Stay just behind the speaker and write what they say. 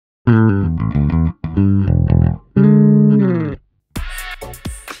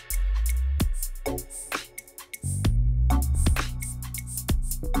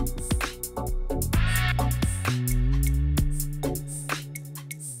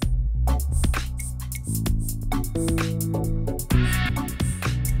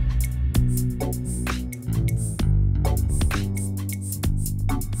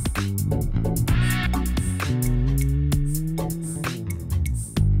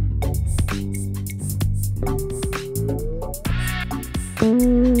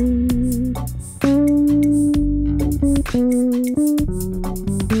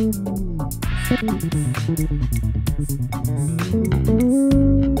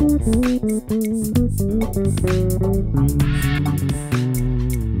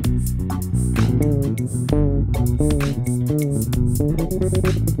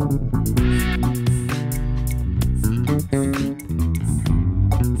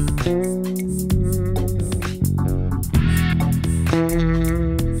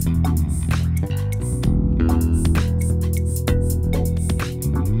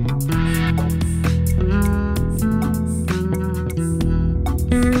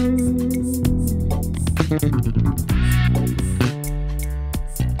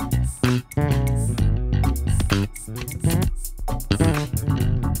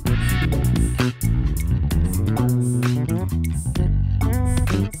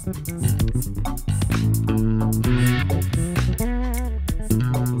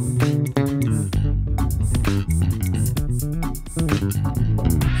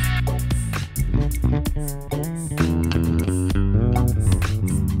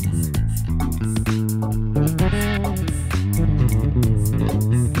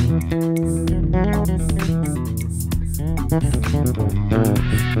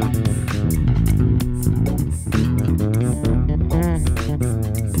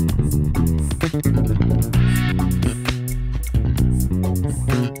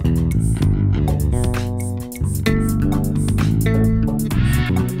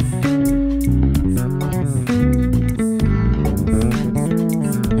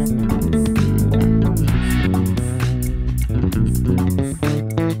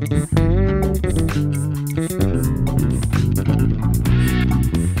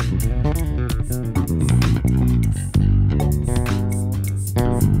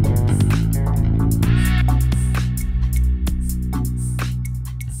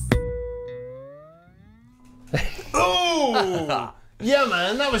Yeah,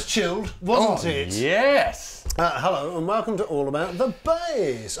 man, that was chilled, wasn't it? Yes. Hello and welcome to All About the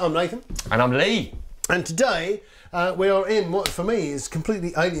Bass. I'm Nathan. And I'm Lee. And today we are in what for me is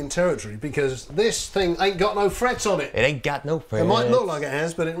completely alien territory because this thing ain't got no frets on it. It ain't got no frets. It might look like it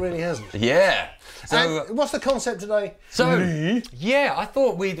has, but it really hasn't. Yeah. So and what's the concept today? So yeah, I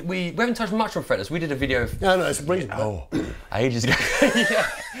thought we haven't touched much on Fretless. We did a video. No, it's a reason. Ages ago. Yeah.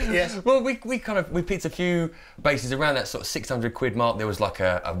 Yes. Well, we picked a few basses around that sort of 600 quid mark. There was like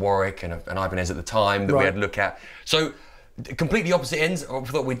a Warwick and an Ibanez at the time that we had to look at. So completely opposite ends. I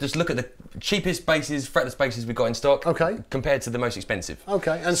thought we'd just look at the cheapest basses, fretless basses we got in stock. Okay. Compared to the most expensive.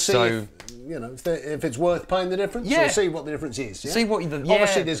 Okay, and see if, you know, if it's worth paying the difference. Yeah. Or see what the difference is. Yeah? See what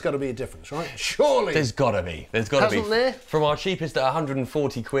obviously there's got to be a difference, right? Surely. There's got to be. There's got to be. Hasn't there? From our cheapest at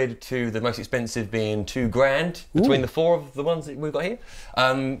 140 quid to the most expensive being 2 grand between the 4 of the ones that we've got here.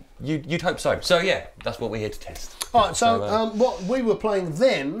 You'd hope so. So yeah, that's what we're here to test. All right. So what we were playing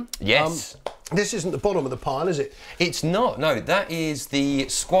then. Yes. This isn't the bottom of the pile, is it? It's not. No, that is the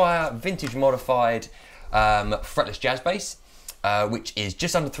Squire vintage modified fretless jazz bass, which is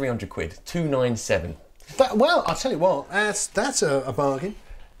just under 300 quid, 297. Well, I'll tell you what, that's a bargain.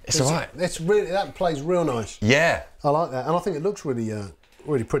 It's all right. It's really, that plays real nice. Yeah. I like that, and I think it looks really,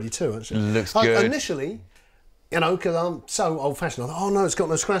 really pretty too. Actually, looks good. Initially, you know, because I'm so old-fashioned, I thought, oh no, it's got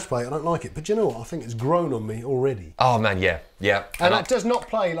no scratch plate, I don't like it. But you know what? I think it's grown on me already. Oh man, yeah, yeah. And that does not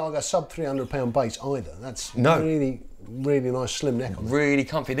play like a sub £300 bass either. That's really, really nice slim neck on it. Really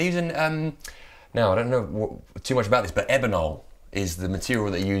comfy. They're using, now I don't know too much about this, but ebonol is the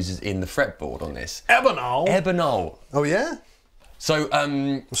material that uses in the fretboard on this. Ebonol? Ebonol. Oh yeah? So,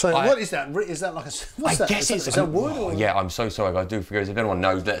 what is that? Is that like a? What's that? Is that wood? Or? Yeah, I'm so sorry. I do forget. If anyone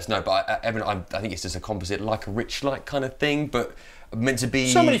knows, let us know. But I think it's just a composite, like a rich light kind of thing, but meant to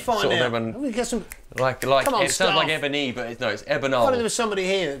be. Somebody find sort out. Of we get some. Like come on, it sounds like ebony, but it's ebonol. If there was somebody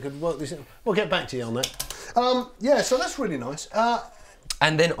here that could work this. We'll get back to you on that. Yeah, so that's really nice.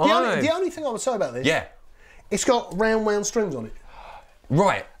 And then the only thing I would say about this. It's got round wound strings on it.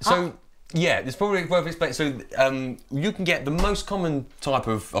 Right. So. Yeah, it's probably worth explaining. So you can get the most common type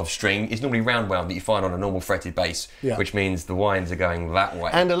of string is normally round wound that you find on a normal fretted bass, which means the winds are going that way.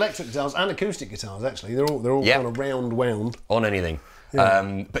 And electric guitars and acoustic guitars actually, they're all kind of round wound. On anything.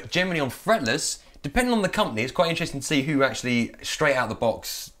 Yeah. But generally on fretless, depending on the company, it's quite interesting to see who actually straight out the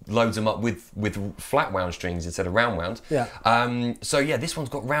box loads them up with flat wound strings instead of round wound. Yeah. So yeah, this one's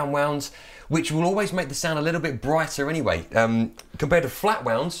got round wounds, which will always make the sound a little bit brighter anyway, compared to flat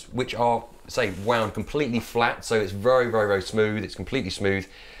wounds, which are, say, wound completely flat, so it's very, very, very smooth, it's completely smooth,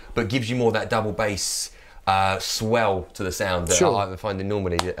 but gives you more that double bass swell to the sound that I find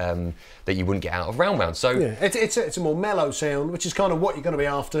normally that you wouldn't get out of round wound. So yeah, it's a more mellow sound, which is kind of what you're going to be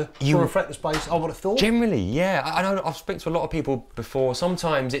after for a fretless bass, I would have thought. Generally, yeah. I know I've spoken to a lot of people before.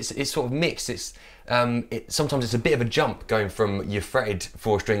 Sometimes it's sort of mixed. Sometimes it's a bit of a jump going from your fretted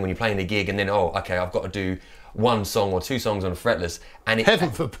 4-string when you're playing a gig, and then okay, I've got to do 1 song or 2 songs on a fretless, and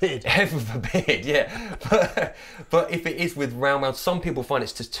heaven forbid. Heaven forbid, yeah. But if it is with round wounds, some people find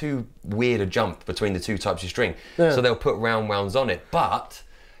it's just too weird a jump between the 2 types of string, so they'll put round wounds on it. But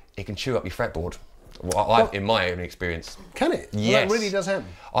it can chew up your fretboard. Well, in my own experience. Can it? Yes. Well, that really does happen.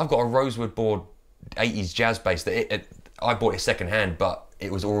 I've got a rosewood board 80s jazz bass that I bought it second hand, but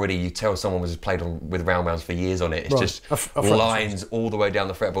it was already, you tell someone was played on with round wounds for years on it. It's just lines all the way down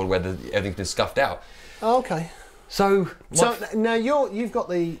the fretboard where everything's been scuffed out. Oh, okay. So now you've got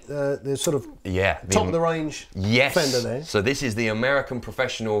the sort of top of the range Fender there. So this is the American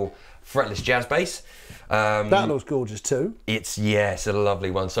Professional Fretless Jazz Bass. That looks gorgeous too. It's a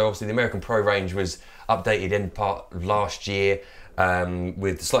lovely one. So obviously the American Pro range was updated end part of last year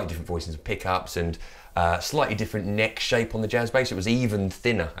with slightly different voicings and pickups and slightly different neck shape on the jazz bass. It was even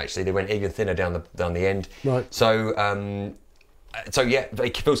thinner actually. They went even thinner down the end. Right. So yeah,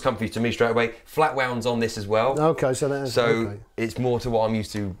 it feels comfy to me straight away. Flat wounds on this as well. Okay, so that is it's more to what I'm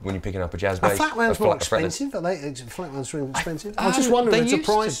used to when you're picking up a jazz bass. Are flat wounds more expensive? Are they flat wounds really expensive? I'm just wondering. It's a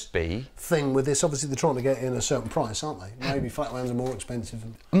price thing with this. Obviously, they're trying to get in a certain price, aren't they? Maybe flat wounds are more expensive.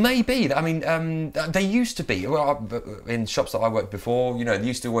 Maybe. I mean, they used to be. Well, in shops that I worked before, you know, they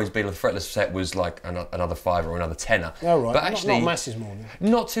used to always be. The fretless set was like another £5 or another £10. Oh right. But actually, not masses more.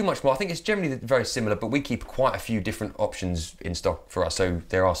 Not too much more. I think it's generally very similar, but we keep quite a few different options in stock for us, so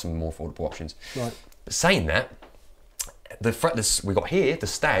there are some more affordable options. Right. But saying that, the fretless we got here, the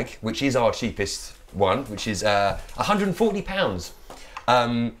Stag, which is our cheapest one, which is £140.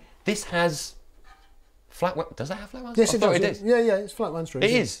 This has flat wounds. Does that have flat wounds? Yes, it does. Yeah, it's flat wounds. It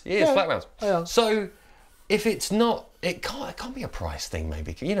is flat wounds. Yeah. So if it's not, it can't be a price thing.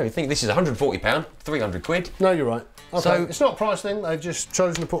 Maybe you know, you think this is £140, 300 quid. No, you're right. Okay. So it's not a price thing. They've just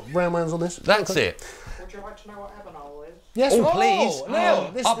chosen to put round wounds on this. That's it. Would you like to know what Ebonol is? Yes, please.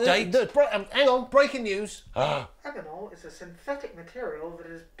 Now, Update. Hang on, breaking news. Ebonol is a synthetic material that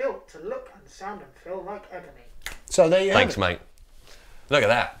is built to look and sound and feel like ebony. So there you Thanks, have it. mate. Look at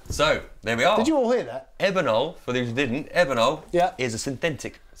that. So there we are. Did you all hear that? Ebonol, for those who didn't, Ebonol is a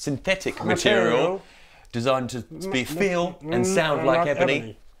synthetic material designed to feel and sound like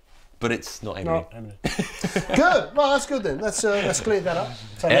ebony. But it's not ebony. Not ebony. Good. Well, that's good then. Let's clear that up.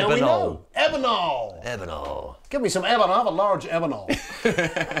 So now we know. Ebonol. Ebonol. Give me some Ebonol. I have a large Ebonol.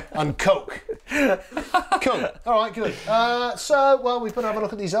 And Coke. Cool. All right, good. Well, we better have a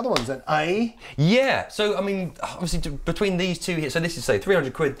look at these other ones then. Yeah. So, I mean, obviously, between these two here, so this is, say,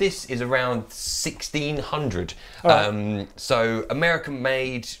 300 quid. This is around 1,600. Right. So, American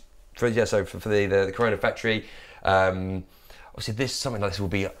made, for the Corona factory. Obviously, something like this will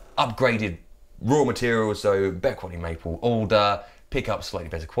be upgraded raw materials, so better quality maple, older, pickup slightly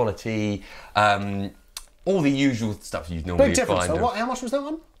better quality, all the usual stuff you'd normally find. So how much was that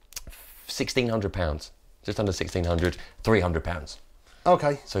one? £1,600, just under 1,600, £300.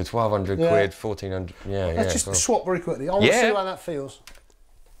 Okay. So 1,200 quid, 1,400. Let's just swap very quickly. I want to see how that feels.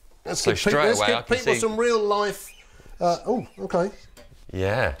 Let's give people some real life. Okay.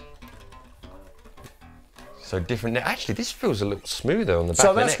 Yeah. So different. Actually, this feels a little smoother on the back.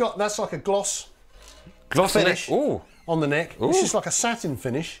 So that's like a gloss finish on the neck. It's just like a satin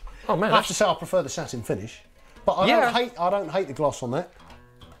finish. Oh man! I have to say I prefer the satin finish, but I don't hate the gloss on that.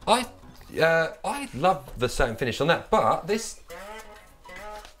 I love the satin finish on that, but this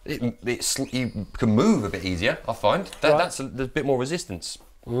you can move a bit easier. I find there's a bit more resistance.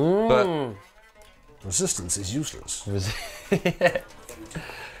 But resistance is useless.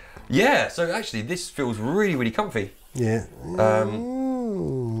 Yeah, so actually this feels really, really comfy. Yeah. What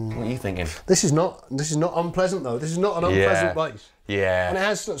are you thinking? This is not unpleasant though. This is not an unpleasant bass. Yeah. And it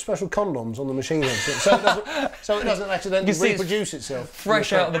has special condoms on the machine head, so it doesn't accidentally reproduce itself.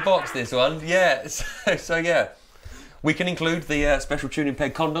 Fresh out of the box, this one. Yeah. So yeah. We can include the special tuning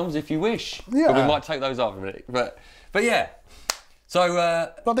peg condoms if you wish. Yeah. But we might take those off in a minute. But yeah.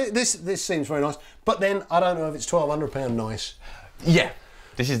 So but this seems very nice. But then I don't know if it's £1,200 nice. Yeah.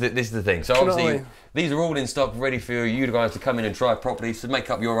 This is the thing. So obviously these are all in stock, ready for you guys to come in and try properly. So make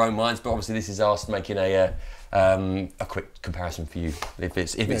up your own minds. But obviously this is us making a quick comparison for you, if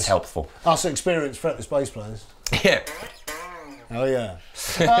it's helpful. Us experienced fretless bass players. Yeah. Oh yeah.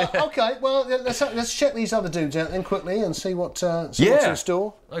 Okay. Well, let's check these other dudes out then quickly and see what's in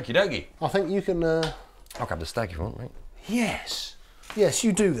store. Okie dokie. I think you can. I'll grab the Stag if you want, mate. Yes. Yes,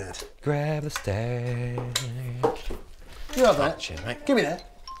 you do that. Grab the Stag. You have that. Mate. Give me that.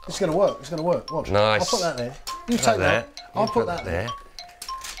 It's going to work. It's going to work. Watch. Nice. I'll put that there. You take that. I'll put that there.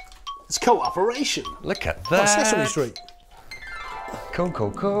 It's cooperation. Look at that. Sesame Street. Cool.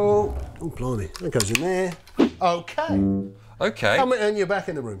 Oh, blimey. That goes in there. Okay. And you're back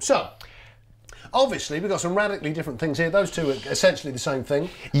in the room. So, obviously, we've got some radically different things here. Those two are essentially the same thing.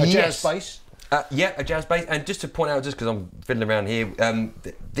 A jazz bass. Yeah, a jazz bass. And just to point out, just because I'm fiddling around here,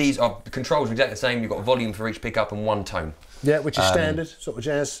 these are the controls are exactly the same. You've got a volume for each pickup and one tone. Yeah, which is standard sort of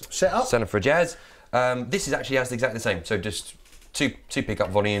jazz setup. Standard for a jazz. This is actually has exactly the same. So just two pickup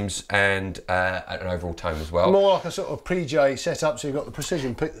volumes and an overall tone as well. More like a sort of pre-J setup, so you've got the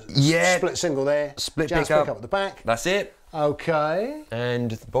precision split single there. Split jazz pickup at the back. That's it. Okay.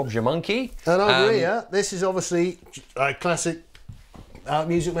 And Bob's your monkey. And over here, this is obviously a classic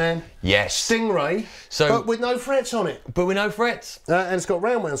Music Man. Yes. Stingray, but with no frets on it. But with no frets. And it's got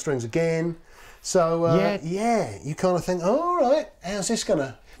round wound strings again. So, yeah, you kind of think, all right, how's this going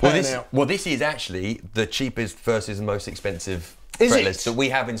to pan out? Well, this is actually the cheapest versus the most expensive Is fretless it? that we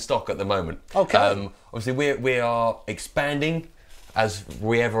have in stock at the moment. Okay. Obviously, we are expanding as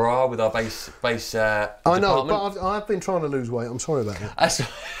we ever are with our bass I know, but I've been trying to lose weight. I'm sorry about that.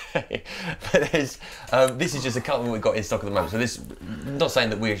 But this is just a couple we've got in stock at the moment. So this, I'm not saying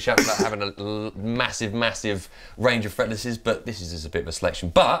that we're having a massive range of fretlesses, but this is just a bit of a selection.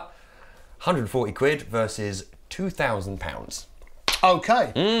 But 140 quid versus £2,000.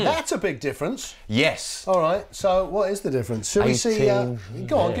 Okay, that's a big difference. Yes. All right, so what is the difference? Shall we see?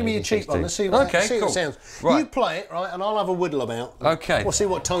 Go on, give me your cheap one. Let's see what, okay, see cool. what it sounds. Right. You play it, right, and I'll have a whittle about. Okay. We'll see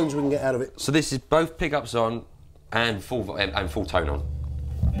what tones we can get out of it. So this is both pickups on and full tone on.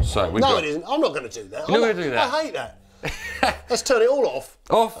 So we've it isn't. I'm not going to do that. You're not going to do that? I hate that. Let's turn it all off.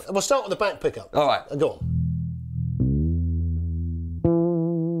 Off. And we'll start with the back pickup. All right. Go on.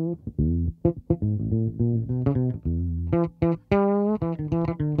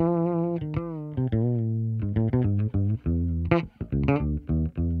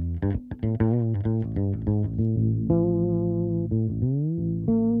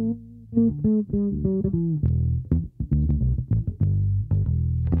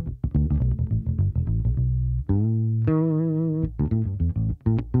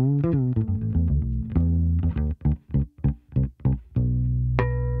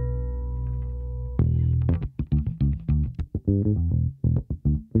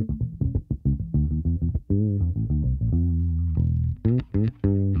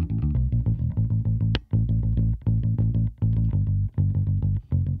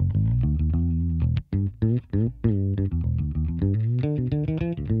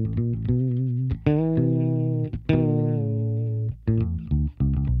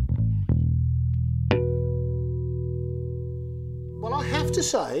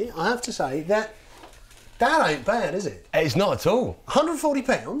 I have to say that ain't bad, is it? It's not at all.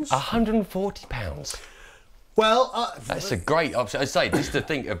 £140? £140. Well, that's a great option. I say just to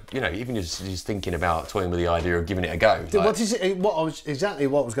think of, even just thinking about toying with the idea of giving it a go. What is it? What I was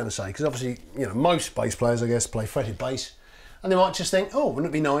going to say, because obviously, most bass players, I guess, play fretted bass, and they might just think, oh, wouldn't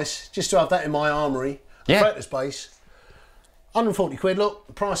it be nice just to have that in my armoury, fretless bass. 140 quid. Look,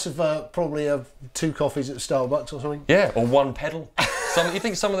 the price of probably of 2 coffees at Starbucks or something. Yeah, or 1 pedal. You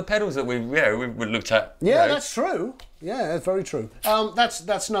think some of the pedals that we looked at? Yeah, that's true. Yeah, that's very true.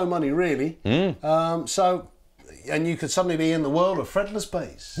 That's no money really. And you could suddenly be in the world of fretless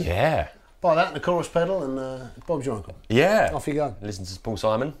bass. Yeah. Buy that and a chorus pedal and Bob's your uncle. Yeah. Off you go. Listen to Paul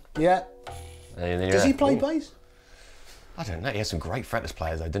Simon. Yeah. Does he play bass? I don't know. He had some great fretless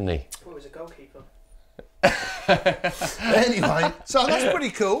players though, didn't he? I thought he was a goalkeeper. Anyway, so that's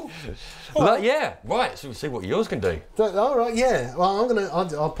pretty cool. Yeah, right. So we'll see what yours can do. All right, yeah. Well,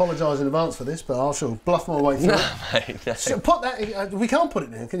 I apologise in advance for this, but I shall bluff my way through. No, mate. No. So put that. We can't put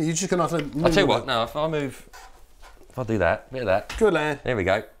it now, can you? You're just going to have to. I'll tell you what. No, if I do that, bit of that. Good lad. There we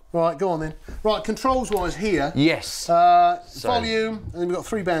go. Right, go on then. Right, controls-wise here. Yes. Volume, and then we've got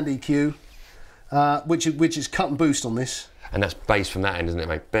 3-band EQ, which is cut and boost on this. And that's bass from that end, isn't it,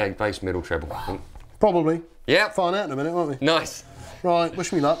 mate? Bass, middle, treble. I think. Probably. Yeah. Find out in a minute, won't we? Nice. Right,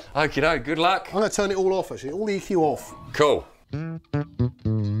 wish me luck. Okie doke, good luck. I'm going to turn it all off, actually. All the EQ off. Cool.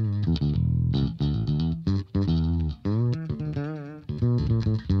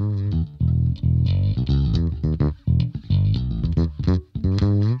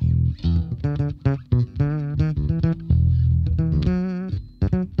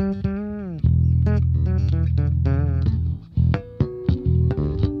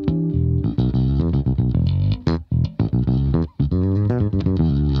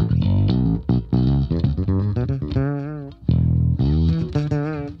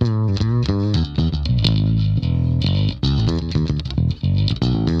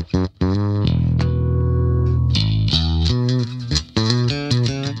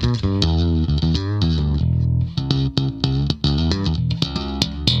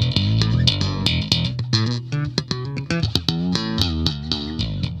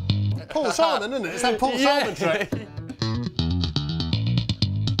 Paul Simon, isn't it? It's that Paul Simon track.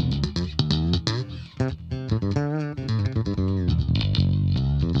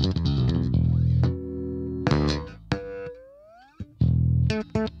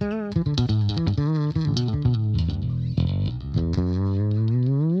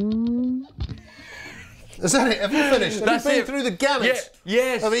 Is that it? Have you finished? Have you been through the gamut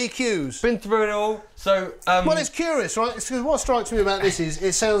yes. of EQs? Been through it all. So, well, it's curious, right? It's because what strikes me about this is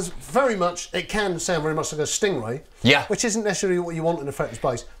it sounds very much, it can sound very much like a Stingray. Yeah. Which isn't necessarily what you want in a fretless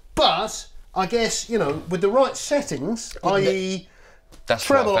bass. But I guess, you know, with the right settings, i.e. That's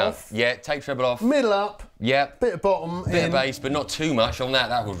treble what I found. off. Yeah, take treble off. Middle up. Yeah. Bit of bottom. Bit of bass, but not too much on that.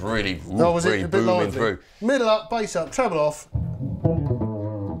 That was really, Was really it a bit booming lively? through. Middle up, bass up, treble off.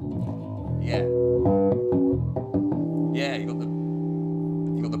 Yeah. Yeah, you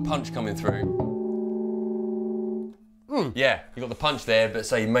got the punch coming through. Yeah, you got the punch there, but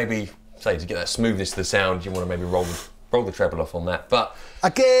say to get that smoothness to the sound, you want to maybe roll the treble off on that. But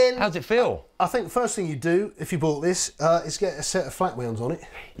again, how does it feel? I think the first thing you do if you bought this is get a set of flat wounds on it.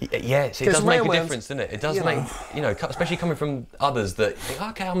 Yeah, it does make a difference, doesn't it? It does make, you know, especially coming from others that think,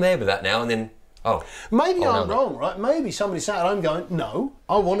 okay, I'm there with that now, and then maybe I'm wrong, right? Maybe somebody sat at home going, no,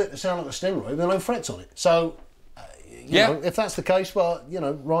 I want it to sound like a Stingray with no frets on it. So, you know, if that's the case, well, you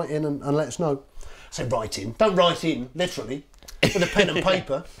know, write in and let us know. Say write in. Don't write in, literally, with a pen and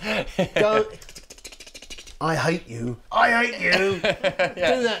paper. Go, I hate you. I hate you. Do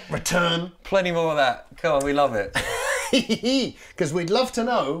that. Return. Plenty more of that. Come on, we love it. Because we'd love to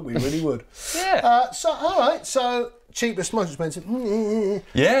know. We really would. Yeah. So, all right. So, cheapest, most expensive.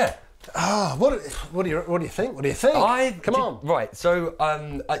 Yeah. What do you think? What do you think? Come on. Right, so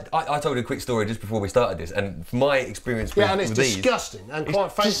I told you a quick story just before we started this, and from my experience with and it's disgusting, and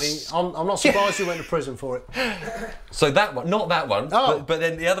quite frankly, I'm not surprised you went to prison for it. So that one, not that one, but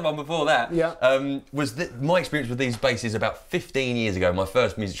then the other one before that, was my experience with these basses about 15 years ago, my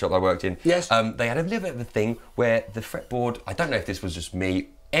first music shop I worked in. Yes. They had a little bit of a thing where the fretboard, I don't know if this was just me,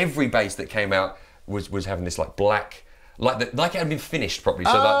 every bass that came out was having this like black, like it had been finished properly,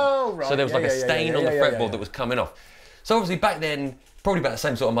 so so there was like a stain on the fretboard that was coming off. So obviously back then, probably about the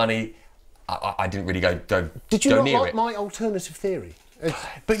same sort of money, I didn't really go Did you go not near like it. my alternative theory?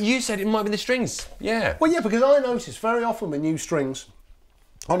 But you said it might be the strings, yeah. Well, yeah, because I notice very often with new strings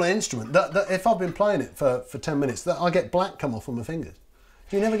on an instrument that if I've been playing it for 10 minutes, that I get black come off on my fingers.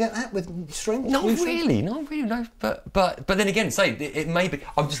 Do you never get that with strings? Not really, no. But then again, say it may be.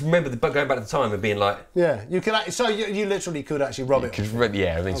 I just remember going back to the time of being like. Yeah, you could. So you literally could actually rub it.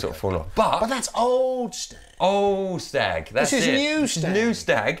 Yeah, everything sort of falling off. But that's old Stag. Old Stag. That's this is new Stag. New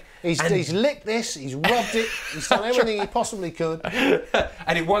Stag. He's licked this. He's rubbed it. He's done everything he possibly could.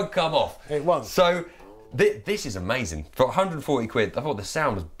 And it won't come off. It won't. So this is amazing. For 140 quid, I thought the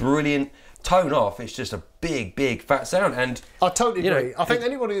sound was brilliant. Tone off, it's just a big fat sound, and I totally agree. I think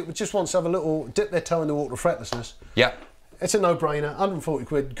anybody that just wants to have a little dip their toe in the water of fretlessness, it's a no-brainer. 140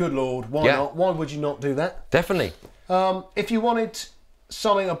 quid, good lord, why not? Why would you not do that? Definitely. If you wanted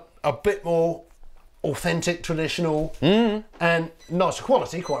something a bit more authentic, traditional, and nicer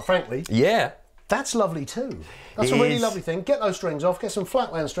quality, quite frankly, that's lovely too. That's a really lovely thing. Get those strings off. Get some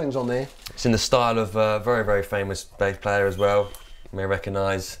flat wound strings on there. It's in the style of a very famous bass player as well. You may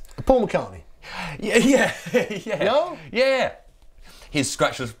recognise. Paul McCartney. Yeah. No? Yeah. His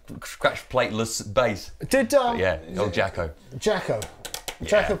scratch plateless bass. Old Jacko.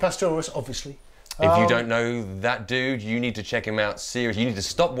 Jacko Pastorius, obviously. If you don't know that dude, you need to check him out seriously. You need to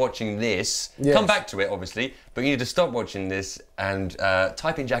stop watching this. Yes. Come back to it, obviously, but you need to stop watching this and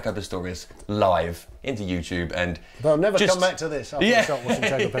type in Jacko Pastorius live into YouTube and. They'll never come back to this after you start watching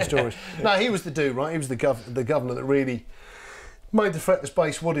Jacko Pastorius. No, he was the dude, right? He was the governor that really made the fretless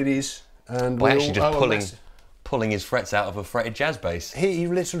bass what it is, and by actually just pulling his frets out of a fretted jazz bass. He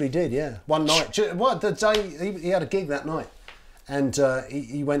literally did, yeah. One night, the day he had a gig that night, and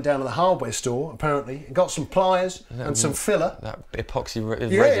he went down to the hardware store apparently and got some pliers and some filler. That epoxy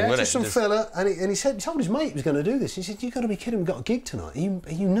resin, wasn't it? Just some filler, and he told his mate he was going to do this. He said, "You got to be kidding! We've got a gig tonight.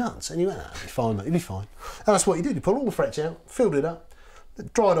 Are you nuts?" And he went, "It'll be fine, mate. It'll be fine." And that's what he did. He pulled all the frets out, filled it up,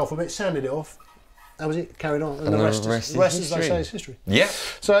 dried off a bit, sanded it off. That was it, carried on. And the rest as they say, is history. Yeah.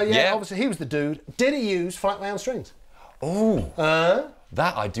 So, obviously he was the dude. Did he use flat wound strings? Oh.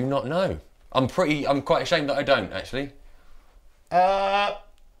 That I do not know. I'm quite ashamed that I don't, actually. Yeah.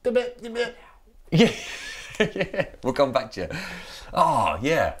 We'll come back to you. Oh,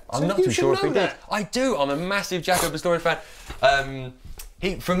 yeah. I'm not too sure if he did. I do. I'm a massive Jacko Pastorius fan.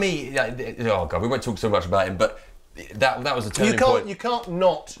 For me, oh God, we won't talk so much about him, but that was a turning point. You can't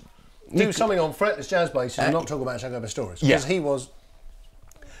not do something on fretless jazz basses and not talk about Jacko Pastorius, because he was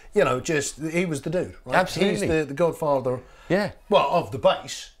you know, just he was the dude. Right? Absolutely. He's the godfather. Yeah. Well, of the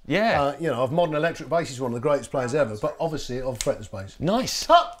bass. Yeah. You know, of modern electric bass, he's one of the greatest players ever, but obviously of fretless bass. Nice.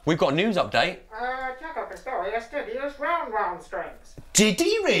 Oh. We've got a news update. Jacob Astorius did use round strings. Did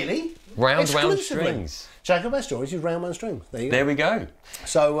he really? Round strings. Jacob Astorius used round strings. There you go. There we go.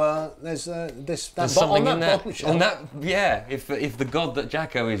 So there's something in there. On that, yeah. If the god that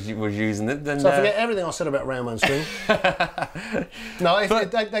Jacko was using it, then. So forget everything I said about round string. No,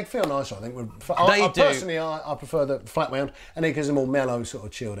 they feel nicer. I think. Personally, I prefer the flat wound, and it gives a more mellow, sort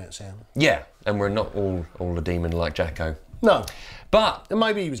of chilled out sound. Yeah, and we're not all a demon like Jacko. No. But and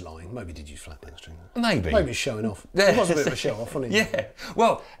maybe he was lying. Maybe he did use flat wound string. Maybe he's showing off. It was a bit of a show off, wasn't he? Yeah.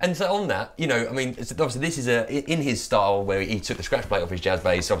 Well, and so on that, you know, I mean, obviously this is in his style where he took the scratch plate off his jazz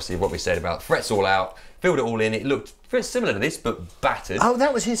bass. Obviously, what we said about frets all out, filled it all in. It looked very similar to this, but battered. Oh,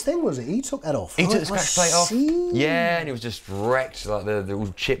 that was his thing, was it? He took that off. He took the scratch plate off. Yeah, and it was just wrecked, like the all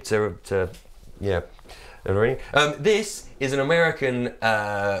chipped to yeah. This is an American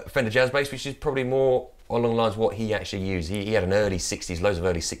Fender jazz bass, which is probably more along the lines of what he actually used. He had an early 60s, loads of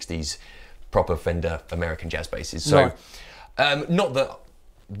early 60s proper Fender American jazz basses. So, not that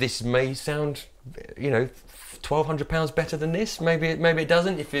this may sound, you know, £1,200 better than this. Maybe it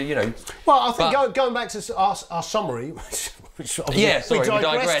doesn't. If you know. Well, I think going back to our summary, which obviously we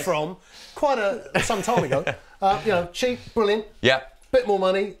digressed from quite some time ago. You know, cheap, brilliant. Yeah. Bit more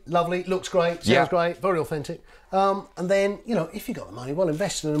money, lovely, looks great, sounds great, very authentic. And then, you know, if you got the money, well,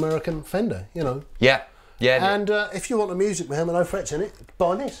 invest in an American Fender. You know. Yeah. Yeah. And if you want a music with no frets in it,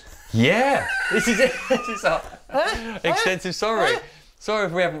 buy this. Yeah, this is it. This is our extensive sorry. Sorry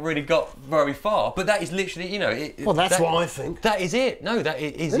if we haven't really got very far, but that is literally, you know. Well, that's what I think. That is it. No, that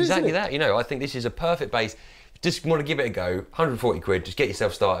is exactly that. You know, I think this is a perfect bass. Just want to give it a go. 140 quid. Just get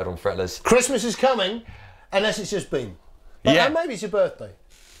yourself started on fretless. Christmas is coming, unless it's just been. But maybe it's your birthday.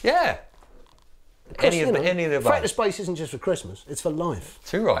 Yeah. Any of the above. Fretless bass isn't just for Christmas; it's for life.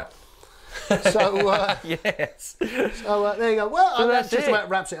 Too right. So yes. So there you go. Well, that just about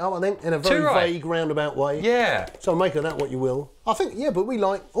wraps it up. I think in a very vague, roundabout way. Yeah. So make of that what you will. I think but we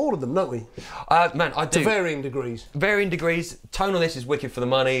like all of them, don't we? Man, I do. To varying degrees. Varying degrees. Tone on this is wicked for the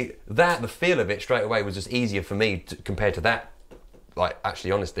money. The feel of it straight away was just easier for me compared to that. Like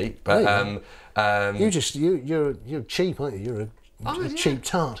actually, honestly, but you're cheap, aren't you? You're a cheap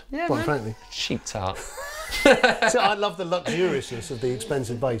tart, quite frankly. Cheap tart. So I love the luxuriousness of the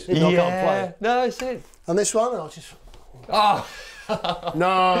expensive bass. Even though I can't play it. No, it's it. And this one, I'll just. Oh.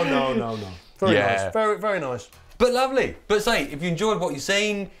 No. Very nice. Very, very nice. But lovely. But say, if you enjoyed what you've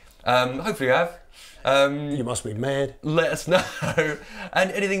seen, hopefully you have. You must be mad. Let us know.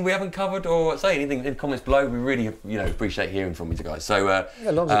 And anything we haven't covered, or say anything in the comments below, we really appreciate hearing from you guys. So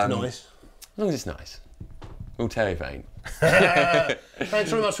as long as it's nice. As long as it's nice. We'll tell you if it ain't.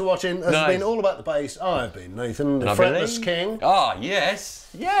 Thanks very much for watching. This has been all about the bass. I've been Nathan, the fretless king. Ah, yes.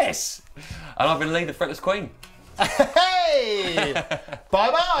 And I've been Lee, the fretless queen. Hey!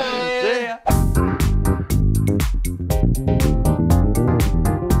 Bye-bye. See ya.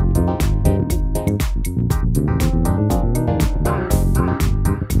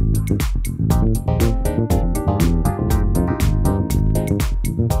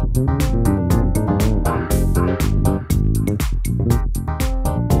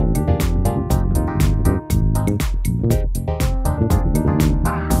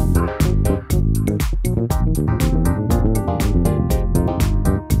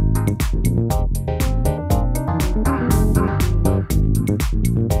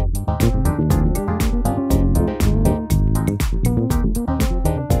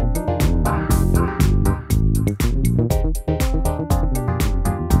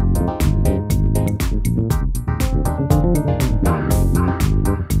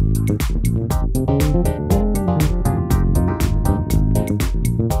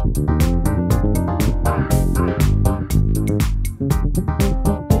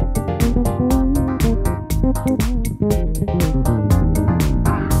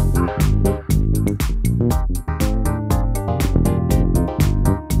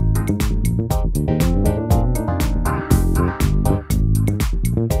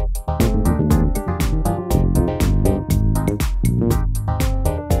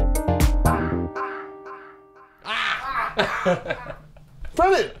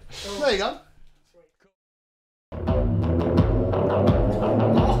 Brilliant. There you go.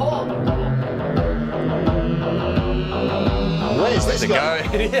 Where's this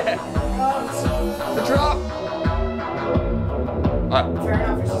going? Yeah. The drop. Fair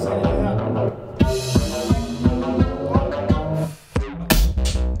enough, it's just going to do that.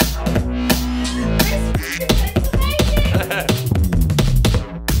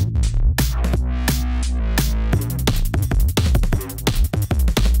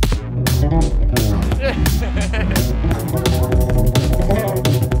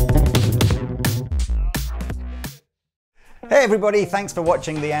 Hey everybody, thanks for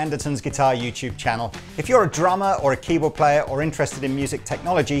watching the Andertons Guitar YouTube channel. If you're a drummer or a keyboard player or interested in music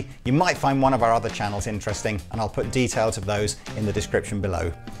technology, you might find one of our other channels interesting, and I'll put details of those in the description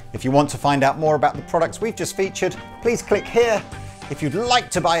below. If you want to find out more about the products we've just featured, please click here. If you'd like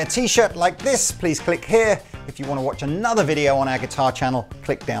to buy a t-shirt like this, please click here. If you want to watch another video on our guitar channel,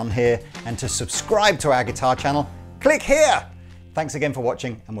 click down here. And to subscribe to our guitar channel, click here. Thanks again for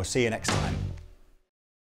watching, and we'll see you next time.